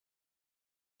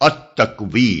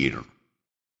التکویر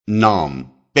نام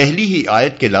پہلی ہی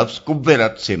آیت کے لفظ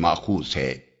کورت سے ماخوذ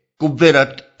ہے۔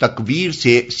 کورت تکویر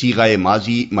سے صیغہ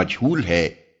ماضی مجہول ہے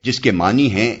جس کے معنی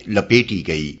ہیں لپیٹی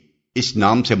گئی۔ اس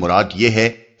نام سے مراد یہ ہے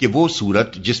کہ وہ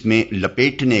صورت جس میں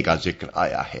لپیٹنے کا ذکر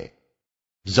آیا ہے۔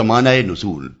 زمانہ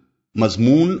نزول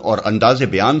مضمون اور انداز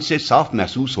بیان سے صاف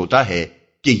محسوس ہوتا ہے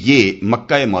کہ یہ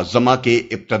مکہ معظمہ کے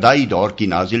ابتدائی دور کی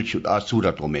نازل شدہ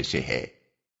صورتوں میں سے ہے۔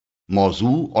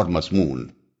 موضوع اور مضمون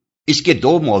اس کے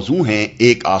دو موضوع ہیں،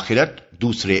 ایک آخرت،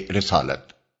 دوسرے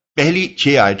رسالت۔ پہلی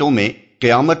 6 آیتوں میں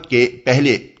قیامت کے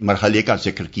پہلے مرحلے کا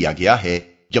ذکر کیا گیا ہے،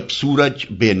 جب سورج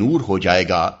بے نور ہو جائے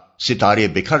گا، ستارے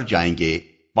بکھر جائیں گے،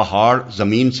 پہاڑ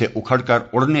زمین سے اکھڑ کر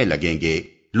اڑنے لگیں گے،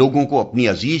 لوگوں کو اپنی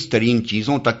عزیز ترین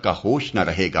چیزوں تک کا ہوش نہ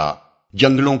رہے گا،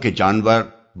 جنگلوں کے جانور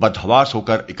بدحواس ہو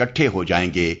کر اکٹھے ہو جائیں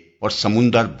گے اور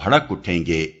سمندر بھڑک اٹھیں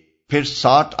گے۔ پھر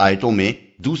 7 آیتوں میں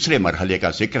دوسرے مرحلے کا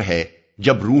ذکر ہے،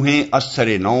 جب روحیں ازسر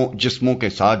نو جسموں کے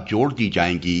ساتھ جوڑ دی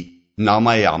جائیں گی، نامہ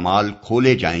اعمال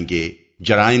کھولے جائیں گے،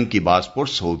 جرائم کی باز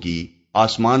پرس ہوگی،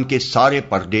 آسمان کے سارے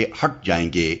پردے ہٹ جائیں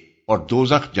گے اور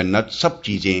دوزخ جنت سب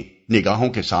چیزیں نگاہوں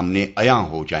کے سامنے عیاں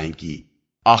ہو جائیں گی۔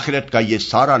 آخرت کا یہ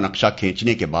سارا نقشہ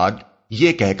کھینچنے کے بعد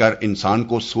یہ کہہ کر انسان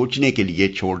کو سوچنے کے لیے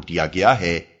چھوڑ دیا گیا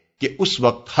ہے کہ اس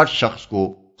وقت ہر شخص کو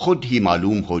خود ہی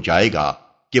معلوم ہو جائے گا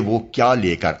کہ وہ کیا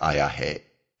لے کر آیا ہے۔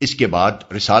 اس کے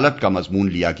بعد رسالت کا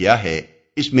مضمون لیا گیا ہے۔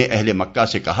 اس میں اہل مکہ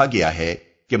سے کہا گیا ہے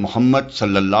کہ محمد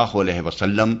صلی اللہ علیہ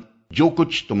وسلم جو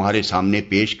کچھ تمہارے سامنے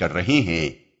پیش کر رہے ہیں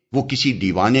وہ کسی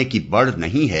دیوانے کی بڑھ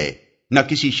نہیں ہے، نہ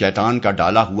کسی شیطان کا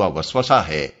ڈالا ہوا وسوسہ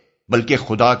ہے، بلکہ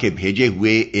خدا کے بھیجے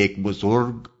ہوئے ایک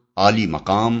بزرگ، عالی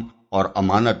مقام اور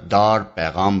امانت دار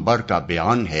پیغامبر کا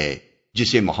بیان ہے،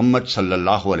 جسے محمد صلی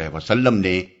اللہ علیہ وسلم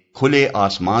نے کھلے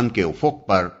آسمان کے افق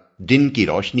پر دن کی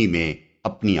روشنی میں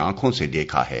اپنی آنکھوں سے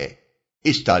دیکھا ہے۔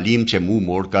 اس تعلیم سے منہ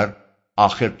موڑ کر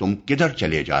آخر تم کدھر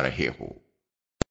چلے جا رہے ہو؟